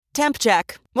Temp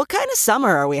check. What kind of summer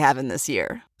are we having this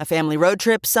year? A family road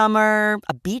trip summer?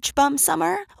 A beach bum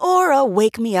summer? Or a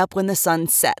wake me up when the sun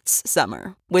sets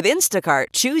summer? With Instacart,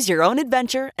 choose your own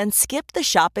adventure and skip the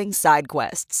shopping side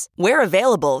quests. Where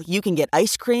available, you can get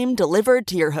ice cream delivered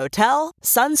to your hotel,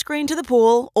 sunscreen to the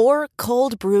pool, or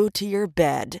cold brew to your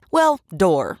bed. Well,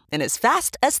 door, in as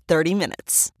fast as 30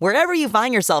 minutes. Wherever you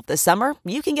find yourself this summer,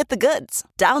 you can get the goods.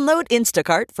 Download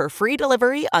Instacart for free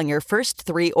delivery on your first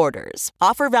 3 orders.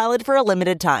 Offer valid for a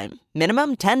limited time.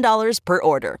 Minimum $10 per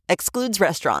order. Excludes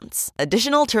restaurants.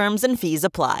 Additional terms and fees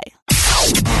apply.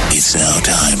 It's now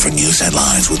time for news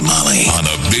headlines with Molly on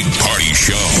a Big Party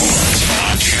Show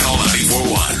on Channel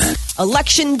 94.1.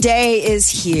 Election Day is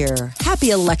here. Happy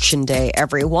Election Day,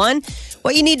 everyone.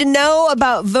 What you need to know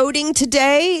about voting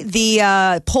today,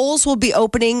 the polls will be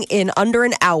opening in under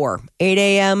an hour, 8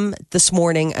 a.m. this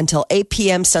morning until 8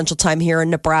 p.m. Central Time here in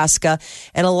Nebraska.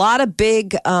 And a lot of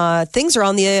big things are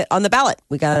on the ballot.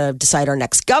 We got to decide our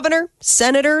next governor,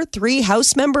 senator, 3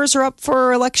 House members are up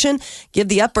for election, give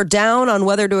the up or down on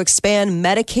whether to expand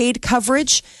Medicaid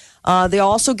coverage. They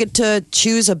also get to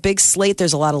choose a big slate.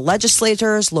 There's a lot of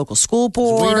legislators, local school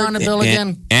board. Wait on the bill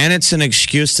again. And it's an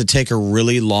excuse to take a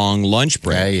really long lunch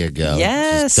break. There you go.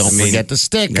 Yes. Just don't forget the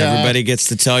sticker. Everybody gets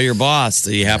to tell your boss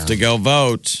that you have to go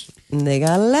vote. And they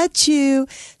gotta let you.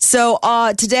 So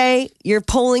today, your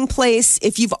polling place,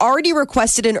 if you've already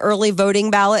requested an early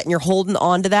voting ballot and you're holding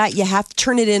on to that, you have to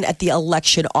turn it in at the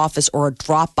election office or a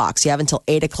drop box. You have until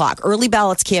 8 o'clock. Early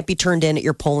ballots can't be turned in at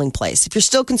your polling place. If you're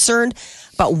still concerned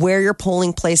about where your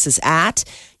polling place is at,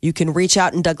 you can reach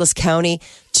out in Douglas County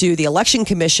to the Election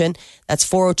Commission. That's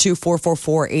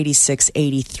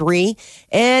 402-444-8683.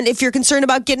 And if you're concerned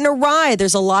about getting a ride,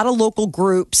 there's a lot of local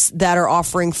groups that are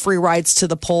offering free rides to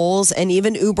the polls, and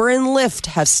even Uber and Lyft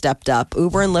have stepped up.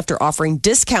 Uber and Lyft are offering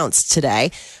discounts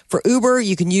today. For Uber,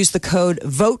 you can use the code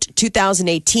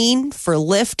VOTE2018. For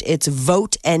Lyft, it's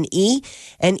VOTE-NE.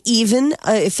 And even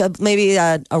if maybe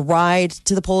a ride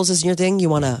to the polls isn't your thing, you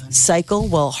want to cycle,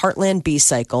 well, Heartland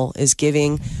B-Cycle is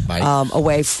giving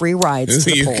away free rides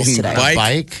to the polls today.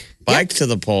 Bike to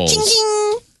the polls. Ching,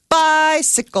 ching.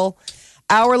 Bicycle.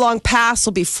 Hour-long pass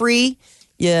will be free.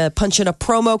 You punch in a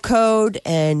promo code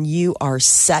and you are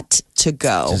set to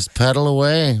go. Just pedal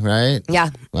away, right?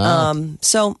 Yeah. Wow.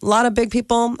 So a lot of big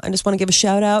people. I just want to give a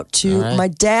shout out to my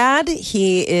dad.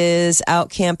 He is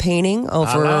out campaigning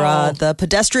over the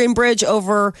pedestrian bridge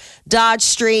over Dodge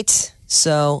Street.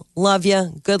 So love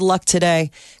you. Good luck today.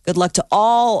 Good luck to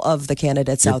all of the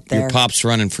candidates out there. Your pop's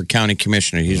running for county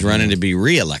commissioner. He's running to be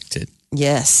reelected.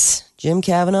 Yes. Jim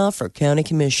Kavanaugh for county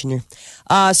commissioner.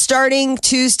 Starting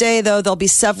Tuesday, though, there'll be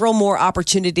several more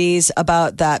opportunities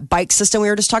about that bike system we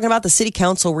were just talking about. The city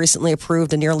council recently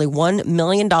approved a nearly $1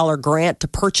 million grant to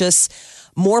purchase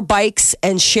more bikes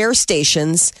and share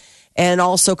stations and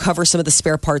also cover some of the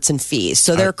spare parts and fees.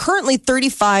 So there are currently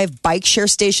 35 bike share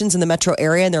stations in the metro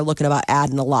area, and they're looking about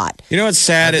adding a lot. You know what's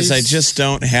sad is I just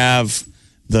don't have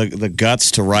the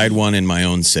guts to ride one in my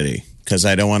own city because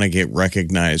I don't want to get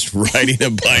recognized riding a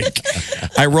bike.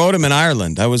 I rode them in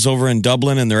Ireland. I was over in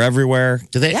Dublin, and they're everywhere.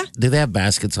 Do they have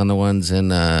baskets on the ones in?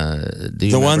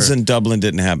 The ones in Dublin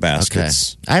didn't have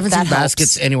baskets. Okay. I haven't seen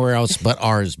baskets anywhere else but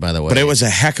ours, by the way. But it was a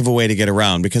heck of a way to get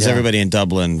around because everybody in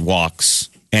Dublin walks.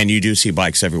 And you do see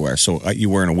bikes everywhere, so you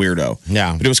weren't a weirdo.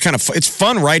 Yeah. But it was kind of it's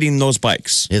fun riding those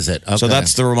bikes. Is it? Okay. So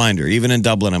that's the reminder. Even in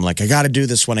Dublin, I'm like, I got to do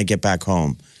this when I get back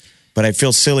home. But I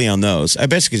feel silly on those. I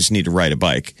basically just need to ride a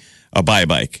bike, buy a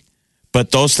bike.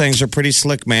 But those things are pretty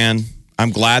slick, man.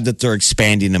 I'm glad that they're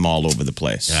expanding them all over the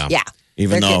place. Yeah.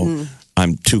 Even though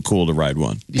I'm too cool to ride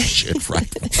one. You should ride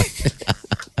one.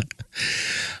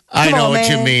 I know what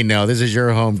you mean, though. This is your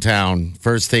hometown.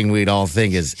 First thing we'd all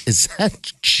think is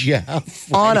that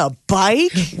Jeff? On a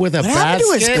bike? With a what happened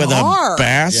to his basket? car? With a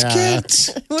basket?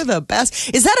 Yeah. With a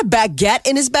basket? Is that a baguette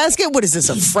in his basket? What is this,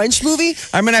 a French movie?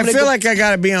 I mean, I feel like I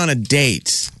got to be on a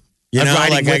date. You know,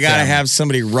 like I got to have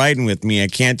somebody riding with me. I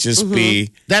can't just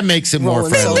be... That makes it more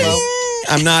friendly.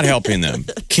 I'm not helping them.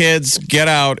 Kids, get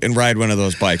out and ride one of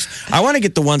those bikes. I want to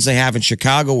get the ones they have in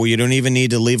Chicago where you don't even need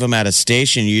to leave them at a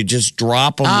station. You just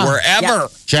drop them wherever. Yeah.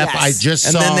 Jeff, Yes. I just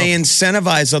and saw... then they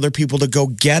incentivize other people to go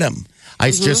get them.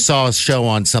 I just saw a show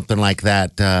on something like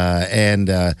that,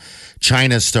 and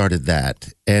China started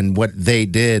that. And what they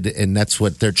did, and that's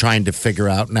what they're trying to figure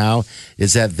out now,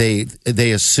 is that they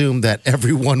assumed that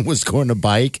everyone was going to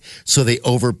bike, so they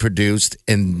overproduced,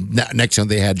 and next time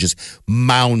they had just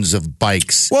mounds of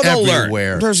bikes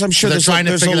everywhere. I'm sure there's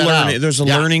a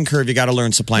learning curve. You got to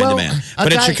learn supply and demand.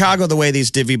 But in Chicago, the way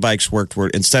these Divvy bikes worked were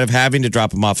instead of having to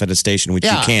drop them off at a station, which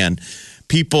you can,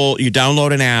 you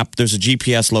download an app. There's a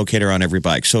GPS locator on every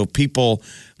bike. So if people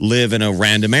live in a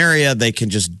random area, they can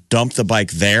just dump the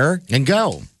bike there and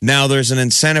go. Now there's an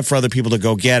incentive for other people to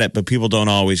go get it, but people don't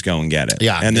always go and get it.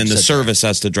 Yeah, and then the service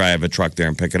has to drive a truck there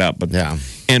and pick it up. But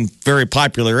in very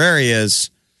popular areas,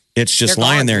 it's just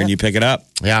lying there and you pick it up.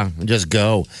 Yeah, just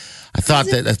go. I thought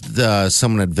that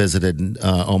someone had visited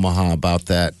Omaha about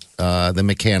that. The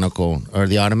mechanical or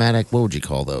the automatic, what would you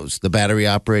call those? The battery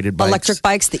operated bikes? Electric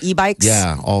bikes, the e-bikes?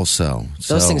 Yeah, also.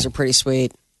 Those things are pretty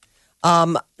sweet.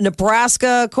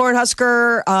 Nebraska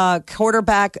Cornhusker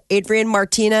quarterback Adrian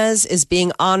Martinez is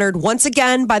being honored once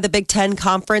again by the Big Ten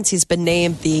Conference. He's been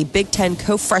named the Big Ten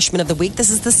Co-Freshman of the Week. This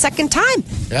is the second time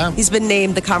he's been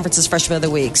named the conference's Freshman of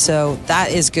the Week. So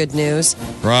that is good news.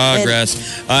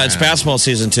 Progress. It's basketball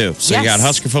season too. So you got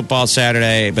Husker football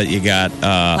Saturday, but you got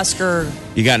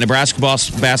You got Nebraska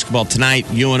basketball tonight.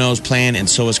 UNO's playing, and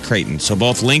so is Creighton. So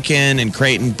both Lincoln and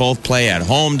Creighton both play at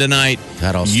home tonight.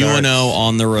 That all starts. UNO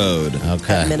on the road.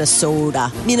 Okay.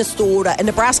 Minnesota. And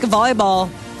Nebraska volleyball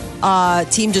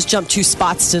team just jumped 2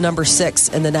 spots to number 6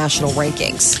 in the national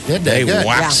rankings. Good They day.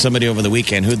 whacked somebody over the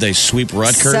weekend. Who'd they sweep?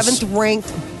 Rutgers? 7th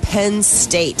ranked Penn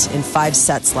State in 5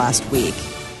 sets last week.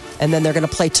 And then they're going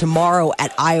to play tomorrow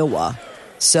at Iowa.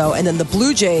 So, and then the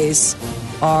Blue Jays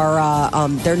are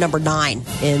they're number 9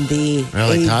 in the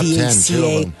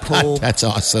AVCA poll. That's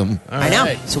awesome. I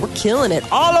know. So we're killing it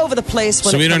all over the place.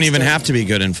 So we don't even have to be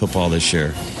good in football this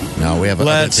year. No, we have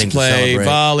Let's other things play to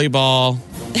celebrate. volleyball.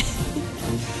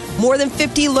 More than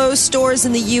 50 Lowe's stores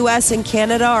in the U.S. and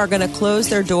Canada are going to close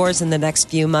their doors in the next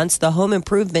few months. The home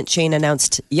improvement chain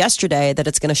announced yesterday that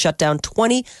it's going to shut down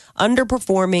 20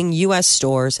 underperforming U.S.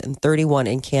 stores and 31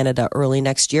 in Canada early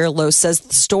next year. Lowe's says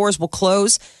the stores will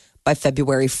close by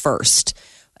February 1st.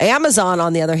 Amazon,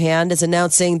 on the other hand, is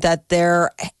announcing that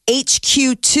their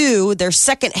HQ2, their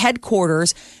second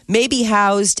headquarters, may be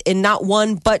housed in not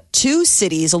one but 2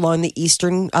 cities along the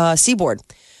eastern seaboard.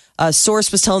 A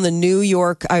source was telling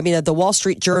the Wall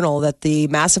Street Journal that the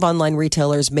massive online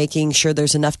retailer is making sure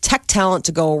there's enough tech talent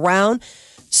to go around.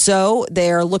 So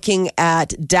they're looking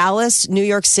at Dallas, New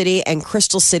York City, and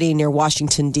Crystal City near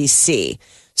Washington, D.C.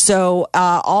 So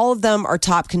all of them are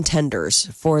top contenders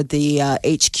for the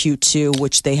HQ2,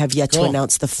 which they have yet to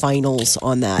announce the finals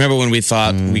on that. Remember when we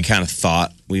kind of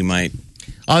thought we might...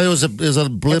 Oh, it was a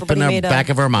blip Everybody in the back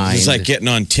of our mind. It's like getting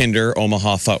on Tinder.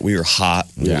 Omaha thought we were hot.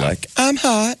 We were like, I'm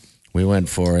hot. We went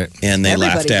for it. And they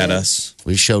Everybody laughed at did. us.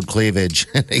 We showed cleavage,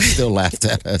 and they still laughed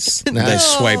at us. They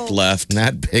swiped left.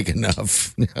 Not big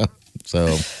enough.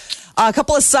 So... A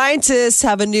couple of scientists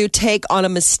have a new take on a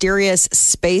mysterious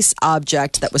space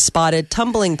object that was spotted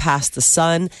tumbling past the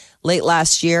sun late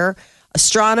last year.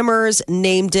 Astronomers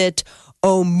named it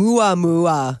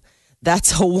Oumuamua.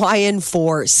 That's Hawaiian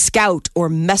for scout or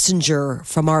messenger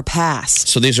from our past.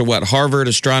 So these are Harvard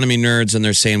astronomy nerds, and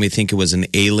they're saying we think it was an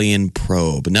alien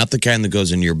probe. Not the kind that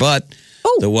goes in your butt.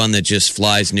 The one that just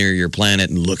flies near your planet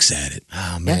and looks at it.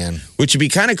 Oh, man. Which would be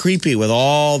kind of creepy with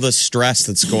all the stress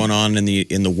that's going on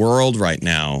in the world right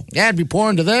now. Yeah, it'd be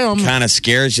pouring to them. Kind of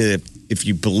scares you if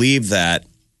you believe that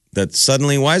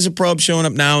suddenly, why is a probe showing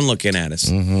up now and looking at us?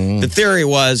 Mm-hmm. The theory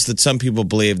was that some people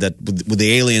believe that with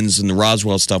the aliens and the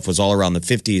Roswell stuff was all around the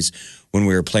 50s when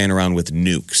we were playing around with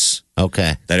nukes.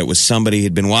 Okay. That it was somebody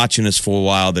who'd been watching us for a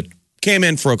while that came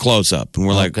in for a close-up. And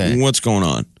we're like, what's going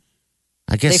on?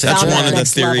 I guess that's found one that of the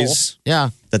next theories. Yeah.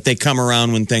 That they come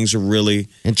around when things are really...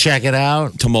 And check it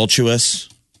out. Tumultuous.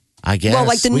 I guess. Well,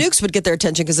 like the nukes would get their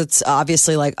attention because it's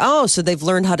obviously like, oh, so they've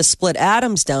learned how to split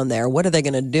atoms down there. What are they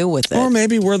going to do with it? Or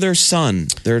maybe we're their son,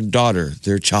 their daughter,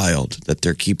 their child that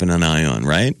they're keeping an eye on,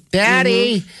 right?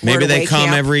 Daddy. Mm-hmm. Maybe they Word come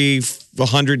away, every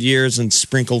 100 years and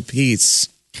sprinkle peace.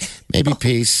 Maybe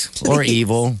peace or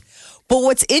evil. But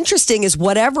what's interesting is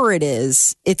whatever it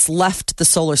is, it's left the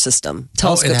solar system.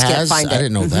 Telescopes can't find it. I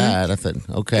didn't know that. I thought,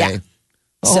 okay. Yeah.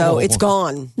 So it's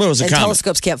gone. Well, it was a and comet.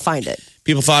 telescopes can't find it.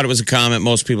 People thought it was a comet.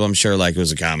 Most people, I'm sure, like it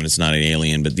was a comet. It's not an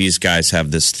alien. But these guys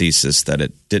have this thesis that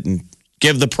it didn't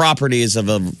give the properties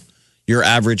of your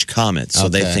average comet. So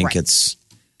they think it's...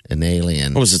 An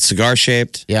alien. What was it,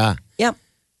 cigar-shaped? Yep.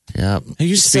 It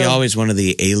used to be always one of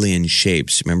the alien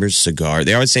shapes. Remember cigar?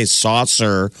 They always say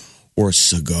saucer or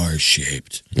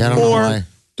cigar-shaped. Yeah, I don't know why.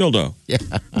 Dildo. Yeah.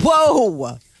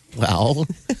 Whoa. Well,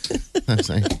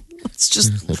 It's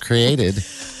just... they're created.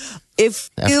 If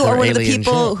After you are one of the alien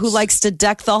people ships. who likes to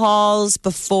deck the halls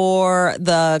before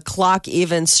the clock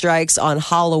even strikes on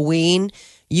Halloween,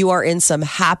 you are in some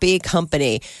happy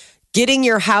company. Getting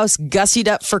your house gussied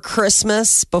up for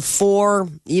Christmas before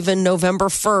even November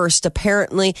 1st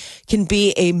apparently can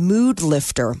be a mood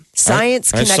lifter.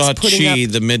 Science connects I saw putting Chi,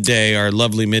 up... the midday, our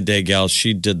lovely midday gal,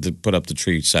 she did put up the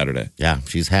tree Saturday. Yeah,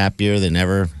 she's happier than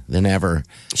ever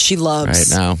She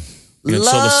loves. right now. And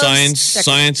so the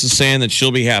science is saying that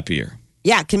she'll be happier.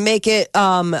 Yeah, can make it.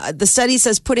 The study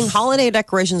says putting holiday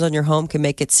decorations on your home can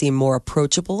make it seem more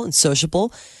approachable and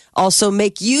sociable. Also,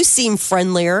 make you seem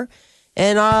friendlier,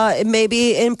 and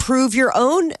maybe improve your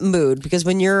own mood because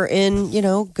when you're in,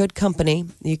 good company,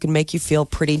 you can make you feel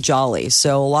pretty jolly.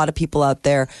 So a lot of people out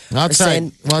there are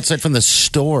saying, outside from the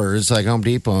stores like Home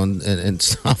Depot and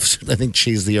stuff. I think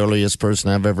she's the earliest person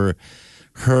I've ever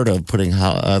heard of putting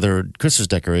other Christmas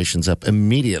decorations up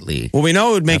immediately. Well, we know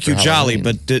it would make you jolly,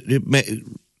 Halloween. but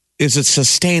is it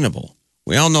sustainable?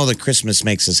 We all know that Christmas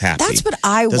makes us happy. That's what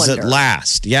I Does wonder. it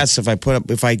last? Yes,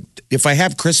 if I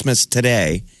have Christmas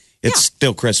today, it's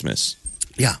still Christmas.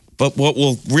 Yeah. But what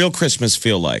will real Christmas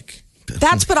feel like?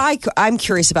 That's what I'm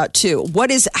curious about too.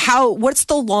 What's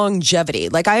the longevity?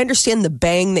 Like I understand the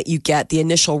bang that you get, the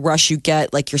initial rush you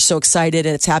get, like you're so excited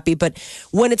and it's happy. But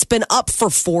when it's been up for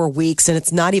 4 weeks and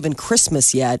it's not even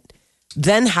Christmas yet,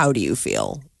 then how do you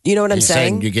feel? You know what I'm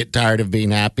saying? You get tired of being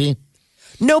happy?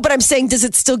 No, but I'm saying, does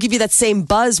it still give you that same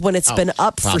buzz when it's been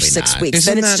up for probably 6 not. weeks?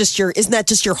 Isn't Then it's that- isn't that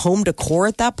just your home decor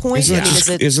at that point?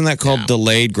 Isn't that called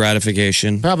delayed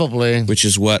gratification? Probably. Which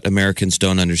is what Americans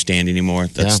don't understand anymore.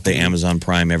 That's the Amazon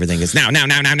Prime. Everything is now.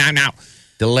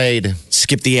 Delayed.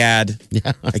 Skip the ad.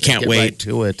 Yeah. I can't Get wait. right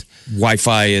to it.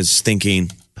 Wi-Fi is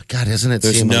thinking. But God, isn't it?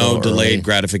 There's seem a no little delayed early?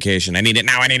 gratification. I need it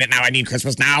now. I need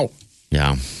Christmas now.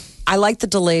 Yeah. I like the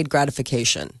delayed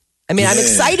gratification. I mean, I'm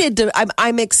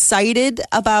excited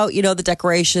about, the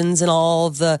decorations and all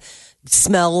of the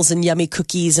smells and yummy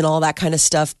cookies and all that kind of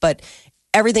stuff, but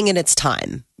everything in its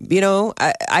time.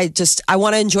 I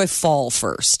want to enjoy fall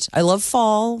first. I love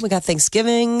fall. We got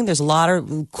Thanksgiving. There's a lot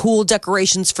of cool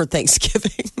decorations for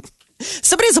Thanksgiving.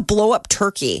 Somebody has a blow up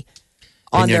turkey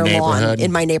on your their lawn neighborhood?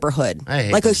 in my neighborhood. I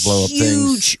hate like a these blow-up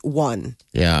huge one.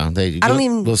 Yeah.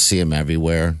 We'll see them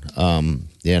everywhere.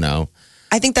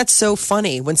 I think that's so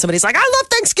funny when somebody's like, I love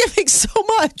Thanksgiving so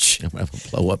much. I have a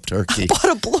blow-up turkey. Bought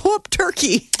a blow-up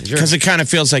turkey. Because it kind of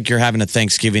feels like you're having a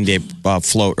Thanksgiving Day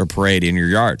float or parade in your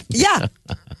yard. Yeah.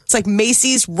 It's like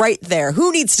Macy's right there.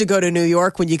 Who needs to go to New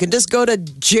York when you can just go to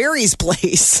Jerry's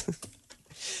place?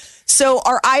 So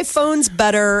are iPhones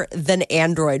better than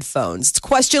Android phones? It's a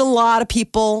question a lot of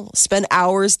people spend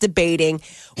hours debating.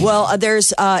 Well,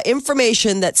 there's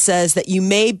information that says that you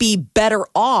may be better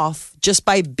off just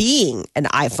by being an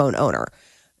iPhone owner.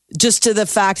 Just to the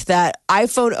fact that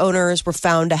iPhone owners were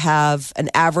found to have an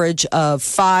average of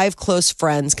 5 close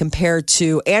friends compared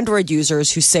to Android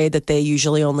users who say that they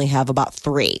usually only have about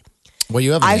 3. Well,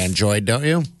 you have an Android, don't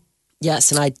you?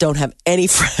 Yes, and I don't have any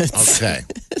friends. Okay.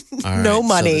 All No right.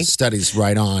 money. So the study's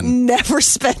right on. Never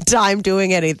spent time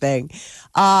doing anything.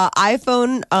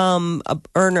 iPhone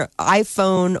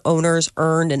owners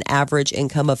earned an average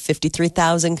income of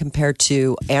 $53,000 compared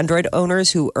to Android owners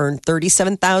who earn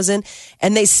 $37,000,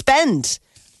 and they spend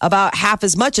about half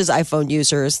as much as iPhone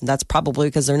users. And that's probably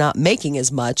because they're not making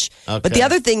as much. But the Okay.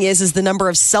 other thing is the number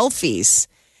of selfies.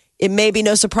 It may be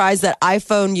no surprise that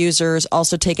iPhone users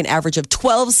also take an average of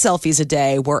 12 selfies a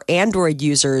day, where Android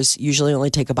users usually only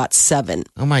take about 7.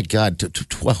 Oh, my God.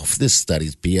 12. This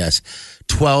study's BS.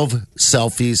 12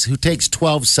 selfies. Who takes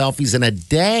 12 selfies in a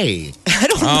day? I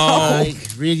don't know. I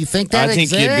really think that I think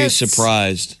you'd be exists?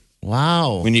 surprised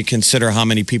Wow. when you consider how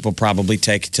many people probably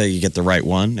take until you get the right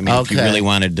one. I mean, if you Okay. really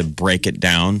wanted to break it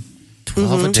down,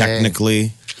 12 a day.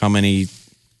 technically, how many?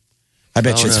 I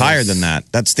bet you it's Photos. higher than that.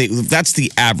 That's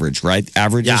the average, right?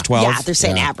 Average is 12. Yeah, they're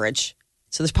saying average.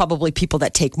 So there's probably people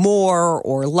that take more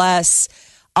or less.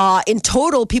 In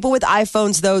total, people with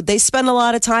iPhones, though, they spend a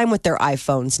lot of time with their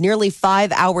iPhones, nearly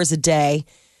 5 hours a day,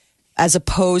 as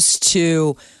opposed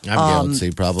to I'm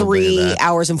guilty, probably. 3 of that.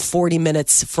 hours and 40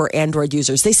 minutes for Android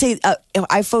users. They say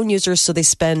iPhone users, so they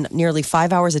spend nearly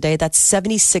 5 hours a day. That's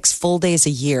 76 full days a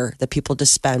year that people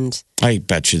just spend. I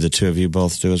bet you the two of you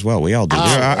both do as well. We all do.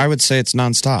 I would say it's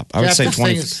nonstop. I would Yeah, say the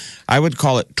 20. thing is- I would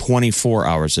call it 24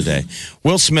 hours a day.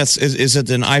 Will Smith, is it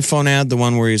an iPhone ad? The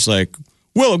one where he's like,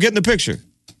 Will, get in the picture.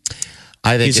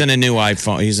 I think He's in a new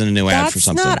iPhone. He's in a new ad for That's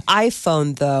something. not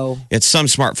iPhone, though. It's some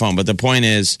smartphone, but the point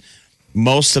is,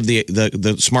 most of the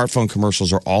smartphone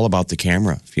commercials are all about the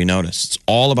camera. If you notice, it's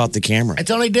all about the camera. it's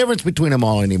the only difference between them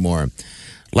all anymore.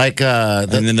 Like And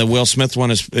then the Will Smith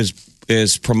one is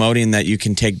is promoting that you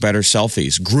can take better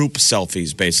selfies, group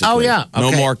selfies, basically. Oh, yeah. No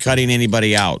Okay. more cutting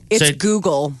anybody out. It's So-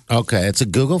 Google. Okay, it's a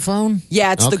Google phone?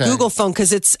 Yeah, it's the Okay. Google phone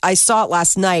because I saw it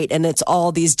last night and it's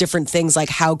all these different things like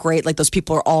how great, like those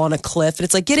people are all on a cliff and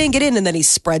it's like, get in. And then he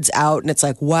spreads out and it's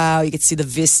like, wow, you can see the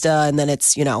vista and then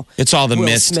it's, It's all the Will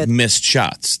missed Smith.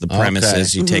 shots. The premise Okay.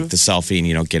 is you take the selfie and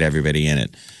you don't get everybody in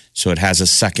it. So it has a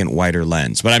second wider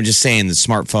lens. But I'm just saying the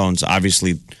smartphones,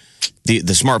 obviously, the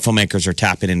smartphone makers are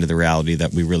tapping into the reality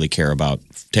that we really care about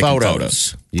taking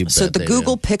photos. You So bet the they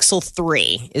Google do. Pixel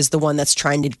 3 is the one that's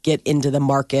trying to get into the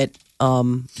market,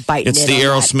 biting It's in the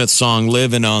on that. Aerosmith song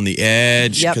 "Living on the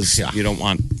Edge" Yep. because you don't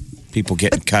want people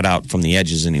getting cut out from the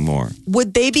edges anymore.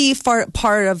 Would they be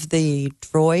part of the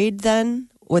Droid then?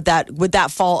 Would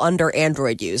that fall under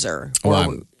Android user? Or-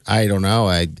 Well, I don't know.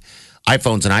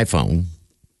 iPhone's an iPhone.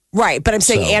 Right, but I'm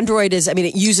saying So- Android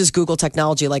it uses Google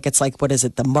technology like it's like, what is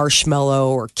it, the Marshmallow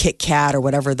or Kit Kat or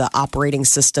whatever the operating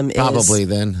system is. Probably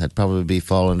then. That'd probably be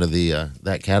fall into the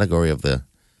that category of the.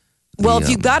 Well, the,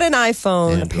 if you've got an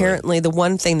iPhone, Android. apparently the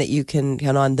one thing that you can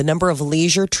count on, the number of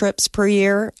leisure trips per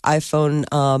year, iPhone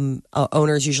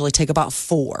owners usually take about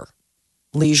 4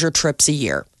 leisure trips a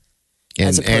year,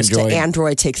 as and opposed to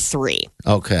Android take 3.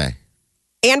 Okay.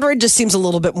 Android just seems a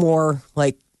little bit more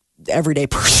like everyday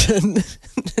person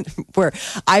where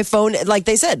iPhone, like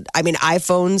they said,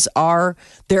 iPhones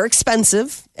they're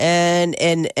expensive and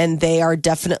they are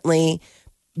definitely,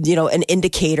 an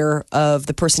indicator of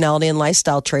the personality and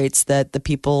lifestyle traits that the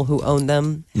people who own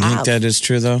them You have. think that is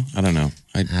true, though? I don't know.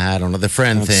 I don't know. The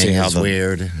friend Let's see thing how is the-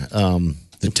 weird.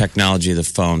 The technology of the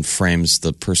phone frames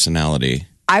the personality.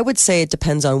 I would say it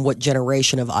depends on what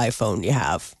generation of iPhone you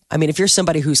have. If you're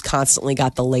somebody who's constantly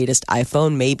got the latest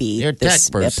iPhone, maybe You're a this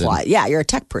tech person. applies. Yeah, you're a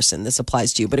tech person. This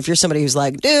applies to you. But if you're somebody who's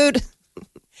like, dude,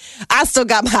 I still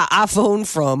got my iPhone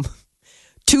from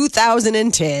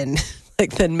 2010,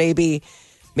 then maybe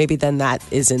then that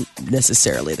isn't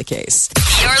necessarily the case.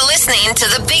 You're listening to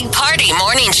the Big Party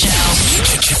Morning Show.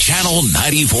 Channel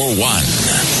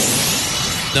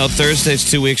 94.1. No,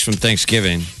 Thursday's 2 weeks from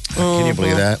Thanksgiving. Can you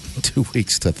believe that? 2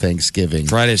 weeks to Thanksgiving.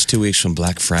 Friday's 2 weeks from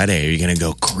Black Friday. Are you going to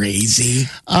go crazy?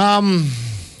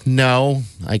 No,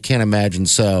 I can't imagine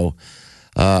so.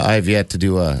 I've yet to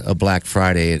do a Black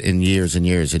Friday in years and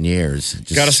years and years.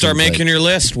 Got to start making your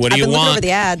list. What do I've you been looking over want?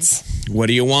 the ads. What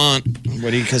do you want?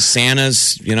 Because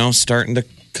Santa's, starting to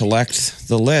collect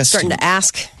the list. Starting to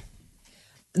ask.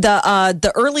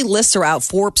 The early lists are out.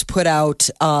 Forbes put out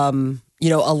a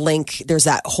link. There's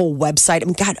that whole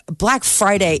website. God, Black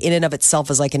Friday in and of itself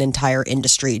is like an entire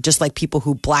industry. Just like people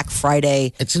who Black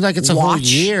Friday It seems like it's a whole watch.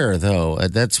 year, though.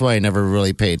 That's why I never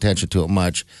really pay attention to it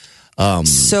much.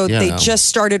 So you they know. just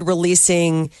started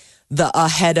releasing the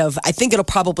ahead of. I think it'll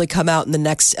probably come out in the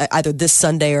next either this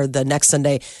Sunday or the next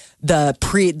Sunday.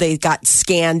 They got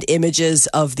scanned images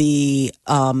of the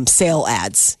sale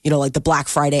ads. Like the Black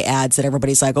Friday ads that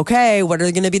everybody's like, okay, what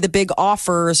are going to be the big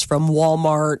offers from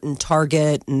Walmart and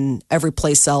Target and every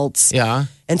place else? Yeah.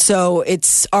 And so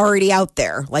it's already out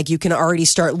there. Like you can already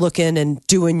start looking and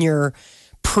doing your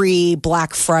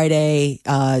pre-Black Friday,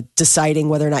 deciding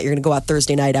whether or not you're going to go out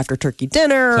Thursday night after turkey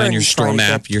dinner. Plan and your store trying to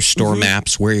map, get- your store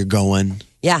maps, where you're going.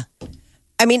 Yeah.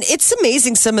 It's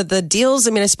amazing some of the deals.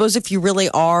 I suppose if you really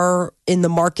are in the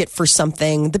market for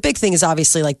something, the big thing is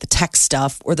obviously like the tech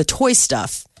stuff or the toy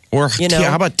stuff. Or You know?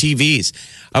 how about TVs?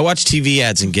 I watch TV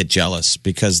ads and get jealous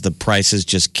because the prices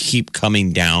just keep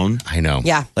coming down. I know.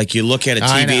 Yeah. Like you look at a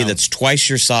I TV know. that's twice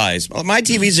your size. Well, my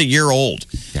TV's a year old.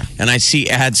 Yeah. And I see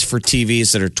ads for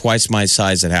TVs that are twice my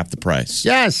size at half the price.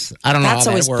 Yes. I don't know That's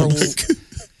how always that works.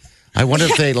 I wonder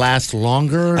if they last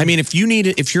longer. I mean, if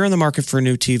you're in the market for a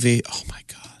new TV, oh my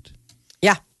God.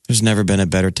 Yeah. There's never been a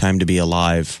better time to be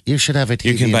alive. you should have a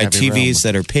TV. You can in buy every TVs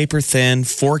that are paper thin,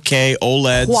 4K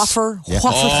OLEDs. Wafer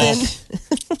thin.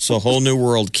 It's a whole new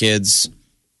world, kids.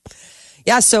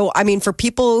 Yeah. So, for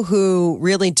people who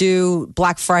really do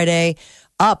Black Friday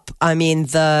up,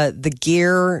 the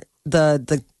gear,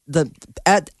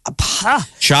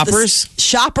 Shoppers?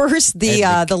 shoppers,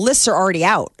 the lists are already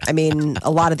out.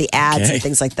 A lot of the ads Okay. and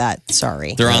things like that.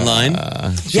 Sorry. They're online.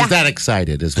 She's Yeah. that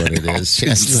excited, is what it is.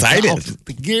 She's excited.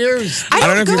 The gears. I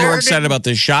don't know if you're go more there. excited about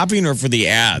the shopping or for the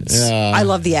ads. I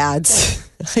love the ads.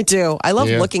 I do. I love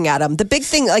Yeah. looking at them. The big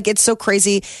thing, it's so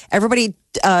crazy. Everybody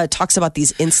talks about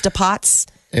these Instapots.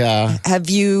 Yeah. Have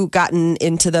you gotten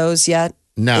into those yet?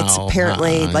 No. It's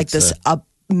apparently like It's this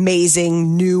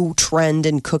amazing new trend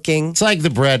in cooking. It's like the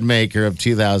bread maker of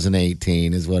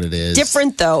 2018 is what it is.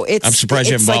 Different though. I'm surprised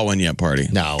you haven't bought one yet, Party.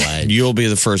 No, You'll be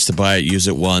the first to buy it. Use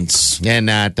it once.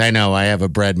 And I know I have a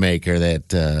bread maker that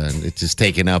it's just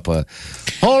taking up a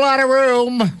whole lot of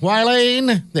room,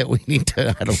 Wileen, that we need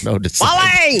to, I don't know,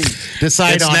 decide It's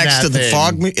on next that to the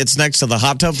thing. It's next to the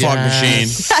hot tub fog machine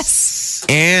Yes.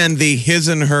 and the his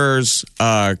and hers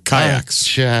kayaks.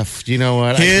 Chef, you know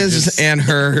what? His and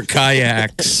her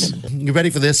kayaks. You ready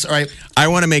for this? All right. I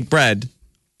want to make bread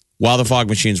while the fog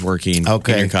machine's working in your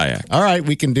kayak. All right,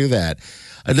 we can do that.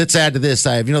 Let's add to this.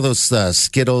 I have, those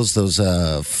Skittles, those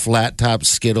flat top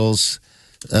Skittles,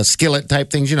 skillet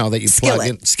type things, that you plug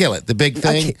in. Skillet, the big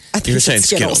thing. Okay. I think You were you said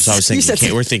saying Skittles. I was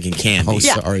thinking we're thinking candy. Oh,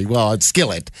 sorry. Well, it's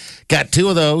skillet. Got 2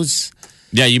 of those.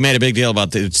 Yeah, you made a big deal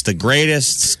about it's the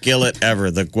greatest skillet ever.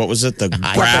 What was it? The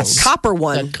brass, Copper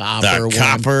one. The copper one.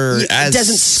 copper. It as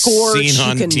doesn't scorch. Seen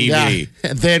on You can- TV. Yeah.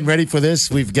 And then ready for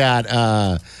this? We've got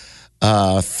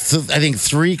I think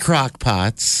 3 crock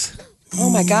pots. Oh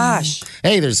my gosh.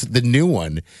 Hey, there's the new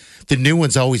one. The new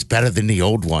one's always better than the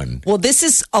old one. Well, this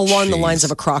is along the lines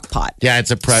of a crock pot. Yeah,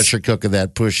 it's a pressure cooker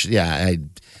that push. Yeah,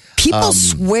 People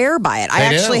swear by it. I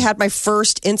they actually do. had my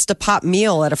first Instapot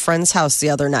meal at a friend's house the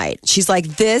other night. She's like,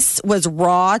 this was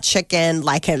raw chicken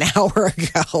like an hour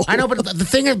ago. I know, but the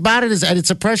thing about it is that it's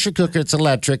a pressure cooker. It's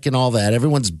electric and all that.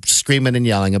 Everyone's screaming and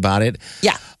yelling about it.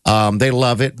 Yeah. They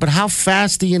love it. But how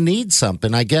fast do you need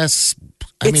something? I guess.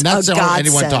 It's that's a all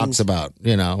anyone godsend. talks about.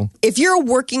 If you're a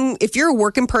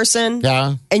working person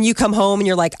Yeah. and you come home and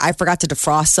you're like, I forgot to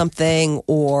defrost something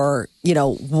or,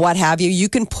 what have you, you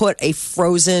can put a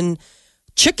frozen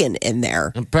chicken in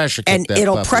there And pressure cook and that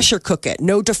it'll puppy. pressure cook it.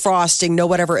 No defrosting, no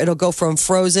whatever. It'll go from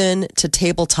frozen to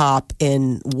tabletop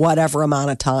in whatever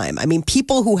amount of time. I mean,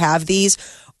 people who have these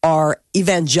are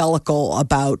evangelical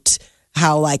about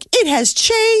how it has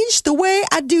changed the way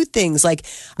I do things. I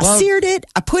seared it,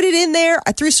 I put it in there,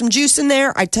 I threw some juice in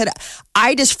there.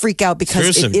 I just freak out because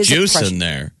Threw some it is a juice pressure- in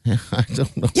there. I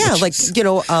don't know. Yeah,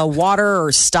 water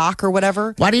or stock or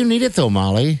whatever. Why do you need it though,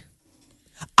 Molly?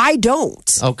 I don't.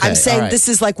 Okay, I'm saying all right. this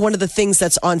is one of the things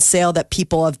that's on sale that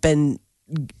people have been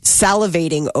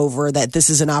salivating over, that this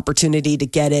is an opportunity to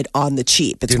get it on the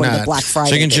cheap. It's Do one of the not. Black Friday.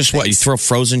 So you can just things. you throw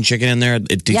frozen chicken in there.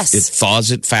 Yes. It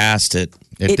thaws it fast.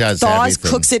 It does thaws,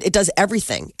 everything. cooks it, it does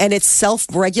everything. And it's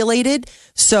self-regulated,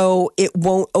 so it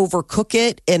won't overcook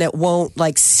it and it won't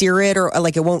sear it or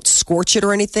it won't scorch it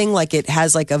or anything. It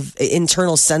has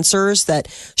internal sensors that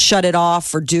shut it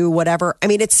off or do whatever. I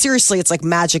mean, it's like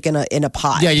magic in a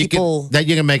pot. Yeah, you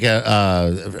can make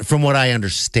from what I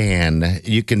understand,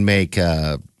 you can make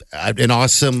an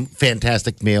awesome,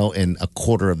 fantastic meal in a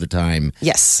quarter of the time.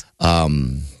 Yes.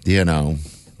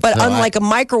 But But unlike a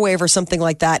microwave or something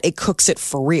like that, it cooks it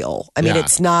for real. I mean, Yeah.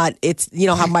 it's not,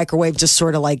 how microwave just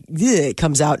sort of it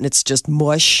comes out and it's just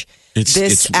mush.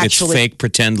 It's fake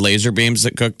pretend laser beams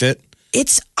that cooked it.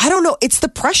 I don't know. It's the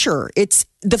pressure. It's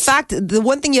the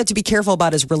one thing you have to be careful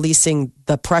about is releasing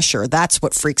the pressure. That's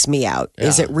what freaks me out,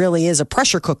 is it really is a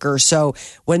pressure cooker. So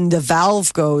when the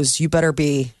valve goes, you better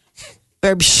be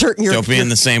certain you're. Don't be in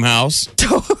the same house.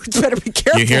 Better be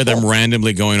careful. You hear them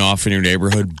randomly going off in your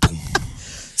neighborhood. Boom.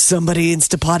 Somebody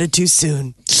Instapotted too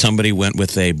soon. Somebody went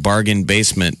with a bargain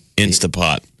basement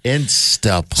Instapot.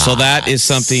 Instapot. So that is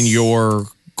something you're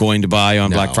going to buy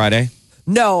on Black Friday?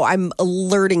 No, I'm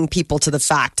alerting people to the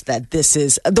fact that this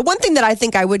is the one thing that I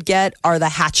think I would get are the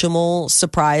Hatchimal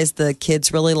Surprise. The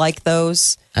kids really like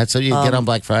those. That's what you get on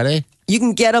Black Friday? You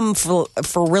can get them for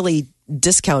really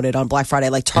discounted on Black Friday.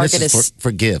 Like And Target this is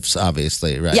for gifts,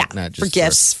 obviously, right? yeah, Not for just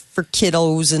gifts, for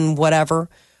kiddos and whatever.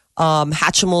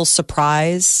 Hatchimal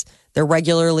Surprise. They're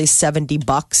regularly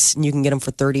 $70 and you can get them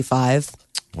for $35.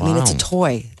 I mean, it's a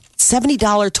toy.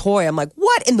 $70 toy. I'm like,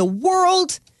 what in the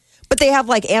world? But they have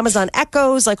Amazon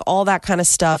Echoes, all that kind of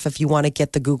stuff. If you want to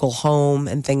get the Google Home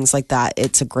and things like that,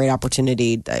 it's a great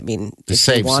opportunity. I mean, to if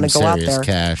save you want to some go out serious there.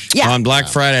 cash. Yeah, On Black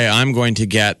Friday, I'm going to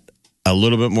get a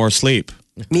little bit more sleep.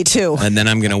 me too. And then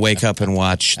I'm going to wake up and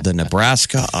watch the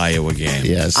Nebraska-Iowa game.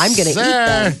 Yes. I'm gonna eat sir.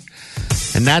 that.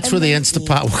 And that's where the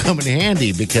Instapot will come in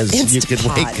handy because you can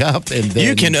Instapot. wake up and then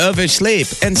You can oversleep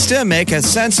and still make a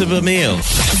sensible meal.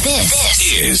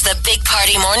 This is the Big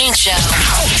Party Morning Show.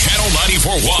 Channel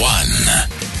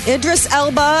 94.1. Idris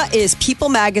Elba is People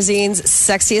Magazine's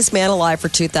sexiest man alive for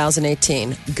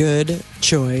 2018. Good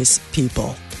choice,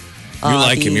 people. You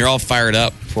like him. You're all fired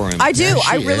up for him. I do. Yeah,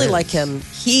 I she really is. like him.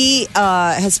 He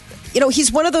has,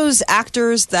 he's one of those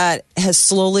actors that has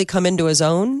slowly come into his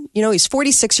own. He's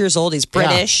 46 years old. He's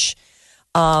British.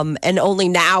 And only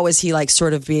now is he like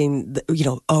sort of being,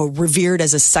 revered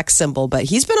as a sex symbol. But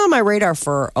he's been on my radar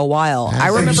for a while. I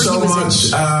remember Thank you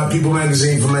so much, People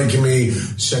Magazine, for making me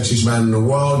sexiest man in the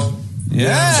world. Yeah. You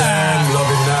know what I'm saying?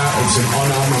 Loving that. It's an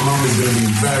honor. My mum is going to be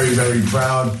very, very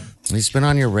proud. He's been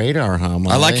on your radar, huh,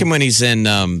 Molly? I like him when he's in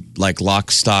like Lock,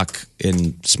 Stock,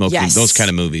 and Smoking, Yes. those kind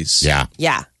of movies. Yeah.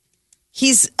 Yeah.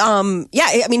 He's,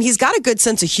 he's got a good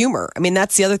sense of humor. I mean,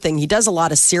 that's the other thing. He does a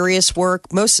lot of serious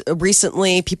work. Most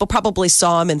recently, people probably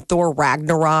saw him in Thor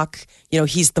Ragnarok.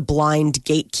 He's the blind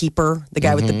gatekeeper, the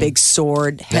guy with the big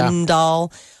sword,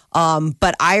 Heimdall.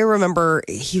 But I remember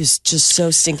he was just so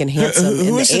stinking handsome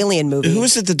in the Alien movie. Who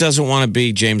is it that doesn't want to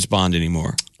be James Bond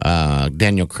anymore?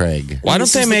 Daniel Craig. Why don't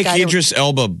This they is the make guy who- Idris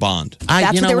Elba Bond?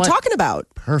 That's what they were talking about.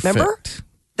 Perfect. Remember?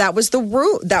 That was the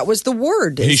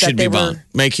word. He is that should be they were- Bond.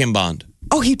 Make him Bond.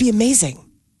 Oh, he'd be amazing.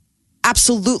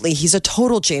 Absolutely. He's a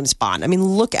total James Bond. I mean,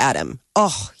 look at him.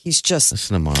 Oh, he's just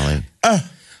Listen to Molly.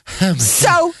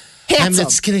 so handsome.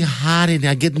 It's getting hot and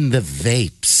I'm getting the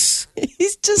vapes.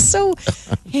 He's just so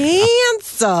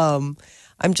handsome.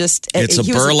 I'm just. It's a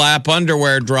he was burlap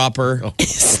underwear dropper.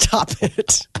 Stop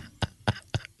it.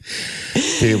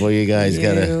 People, you guys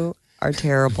gotta. You are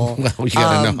terrible. We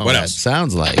gotta know what what else? it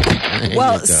sounds like. There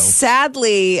Well, you go.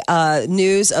 sadly,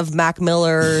 news of Mac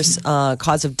Miller's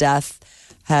cause of death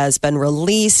has been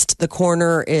released. The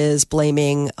coroner is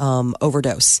blaming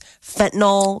overdose,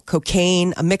 fentanyl,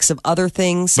 cocaine, a mix of other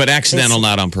things. But accidental,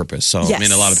 not on purpose. So, Yes. I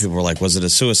mean, a lot of people were like, was it a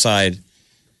suicide?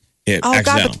 Oh, accidental.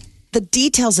 God, but the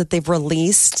details that they've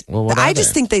released, Well, what I are just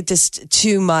they? think they just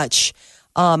too much.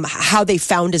 How they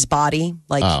found his body,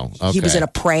 like he was okay. in a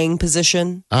praying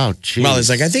position. Oh, geez. Molly's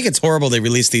like, I think it's horrible they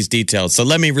released these details. So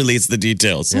let me release the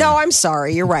details. No, I'm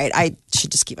sorry. You're right. I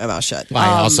should just keep my mouth shut.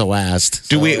 I also asked.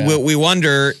 Do so, we, yeah. we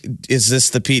wonder, is this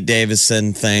the Pete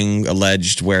Davidson thing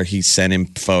alleged where he sent him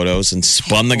photos and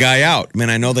spun the guy out? I mean,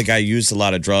 I know the guy used a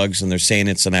lot of drugs and they're saying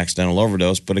it's an accidental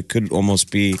overdose, but it could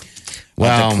almost be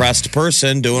a depressed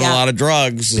person doing a lot of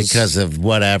drugs. because of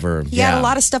whatever. He had a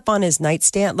lot of stuff on his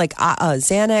nightstand, like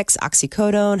Xanax,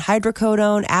 oxycodone,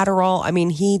 hydrocodone, Adderall. I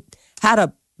mean, he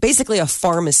had basically a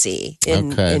pharmacy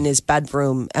in his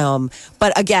bedroom.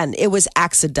 But again, it was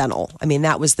accidental. I mean,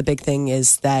 that was the big thing,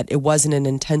 is that it wasn't an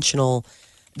intentional.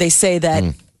 They say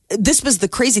that this was the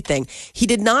crazy thing. He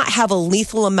did not have a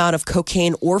lethal amount of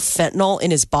cocaine or fentanyl in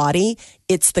his body.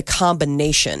 It's the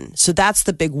combination. So that's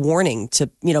the big warning to,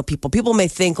 people. People may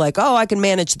think like, oh, I can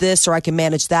manage this or I can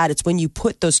manage that. It's when you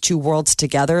put those two worlds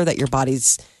together that your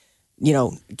body's,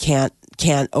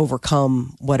 can't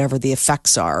overcome whatever the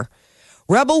effects are.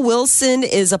 Rebel Wilson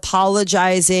is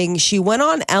apologizing. She went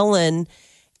on Ellen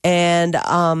and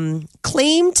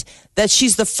claimed that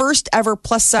she's the first ever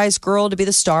plus-size girl to be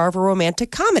the star of a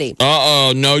romantic comedy.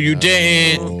 Uh-oh, no, you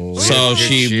didn't. So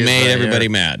she made everybody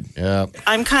mad. Yeah.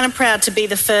 I'm kind of proud to be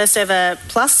the first ever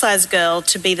plus-size girl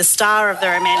to be the star of the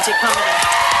romantic comedy.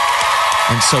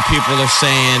 And so people are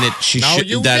saying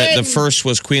the first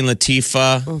was Queen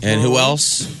Latifah and who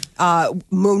else?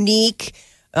 Monique,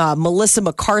 Melissa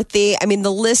McCarthy. I mean,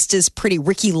 the list is pretty.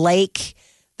 Ricky Lake.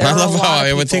 I love how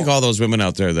I would think all those women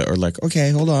out there that are like,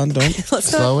 okay, hold on, don't Let's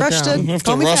Slow not it rush down. to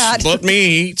call me fat. let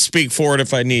me speak for it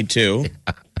if I need to.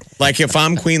 Like if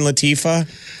I'm Queen Latifah,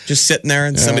 just sitting there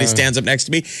and somebody stands up next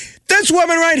to me, this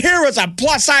woman right here was a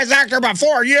plus size actor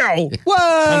before you. Whoa!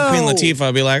 I'm Queen Latifah.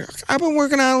 I'd be like, I've been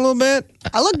working out a little bit.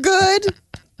 I look good.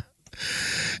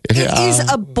 It is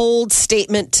a bold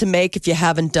statement to make if you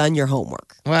haven't done your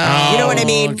homework. Well, You know what I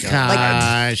mean?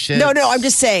 Gosh, No, I'm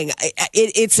just saying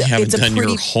it's You haven't it's a done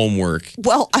pretty your homework.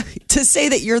 well to say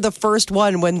that you're the first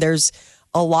one when there's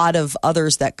a lot of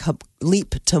others that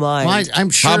leap to mind. Well, I'm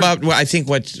sure. How about, I think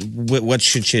what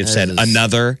should she have said?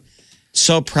 Another.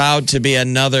 So proud to be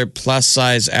another plus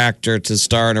size actor to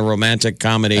star in a romantic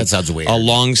comedy. That sounds weird.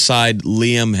 Alongside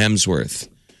Liam Hemsworth.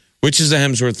 Which is the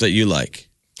Hemsworth that you like?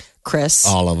 Chris.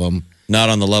 all of them. Not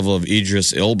on the level of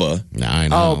Idris Elba. No, I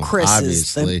know. Oh, Chris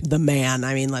obviously. is the man.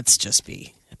 I mean, let's just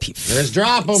be. Just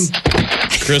drop them.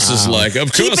 Chris is like,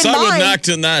 of Keep course in I wouldn't mind- act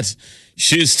in that.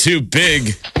 She's too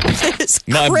big.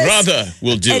 My Chris brother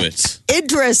will do and it.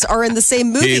 Idris are in the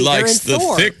same movie. He likes They're the in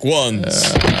Thor. thick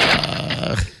ones.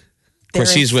 Of course,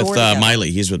 They're in he's with Thor together.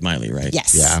 Miley. He's with Miley, right?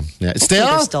 Yes. Yeah. They're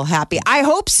Still? still happy. I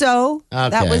hope so.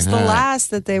 That Okay, was the all right.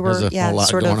 last that they were. There's a whole lot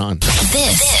sort going of. on.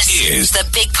 This is the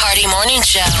Big Party Morning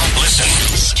Show. Listen.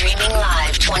 Streaming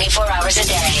live 24 hours a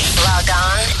day. Log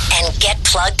on and get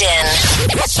plugged in.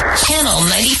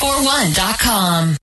 Channel941.com.